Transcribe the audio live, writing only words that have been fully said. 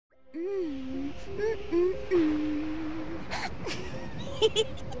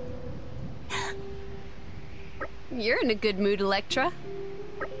You're in a good mood, Electra.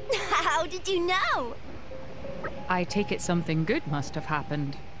 How did you know? I take it something good must have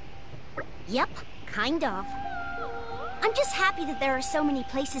happened. Yep, kind of. I'm just happy that there are so many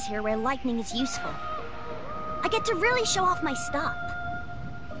places here where lightning is useful. I get to really show off my stuff.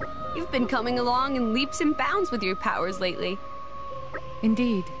 You've been coming along in leaps and bounds with your powers lately.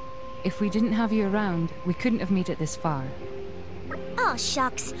 Indeed. If we didn't have you around, we couldn't have made it this far. Oh,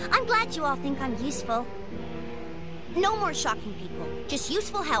 shucks. I'm glad you all think I'm useful. No more shocking people, just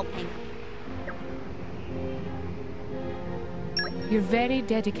useful helping. You're very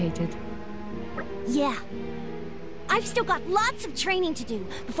dedicated. Yeah. I've still got lots of training to do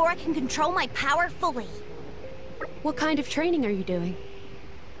before I can control my power fully. What kind of training are you doing?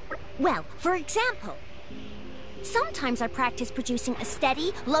 Well, for example, sometimes I practice producing a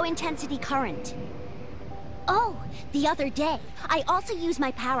steady, low-intensity current. Oh, the other day, I also used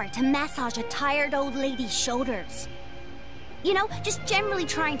my power to massage a tired old lady's shoulders. You know, just generally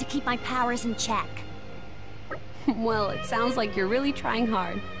trying to keep my powers in check. Well, it sounds like you're really trying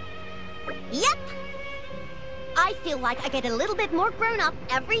hard. Yep! I feel like I get a little bit more grown-up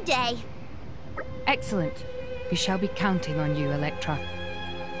every day. Excellent. We shall be counting on you, Electra.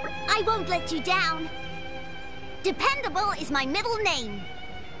 I won't let you down. Dependable is my middle name.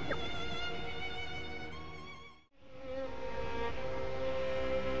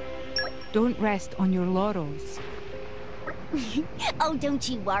 Don't rest on your laurels. Oh, don't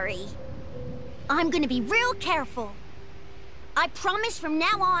you worry. I'm gonna be real careful. I promise from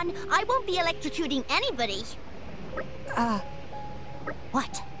now on, I won't be electrocuting anybody.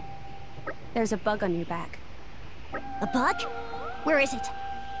 What? There's a bug on your back. A bug? Where is it?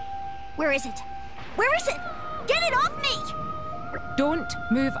 Where is it? Where is it? Get it off me! Don't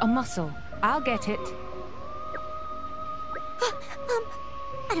move a muscle. I'll get it.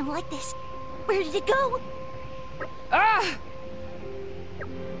 I don't like this. Where did it go? Ah!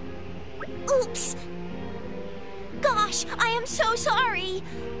 Oops! Gosh, I am so sorry.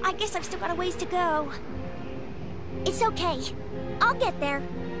 I guess I've still got a ways to go. It's okay. I'll get there.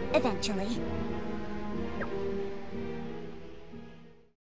 Eventually.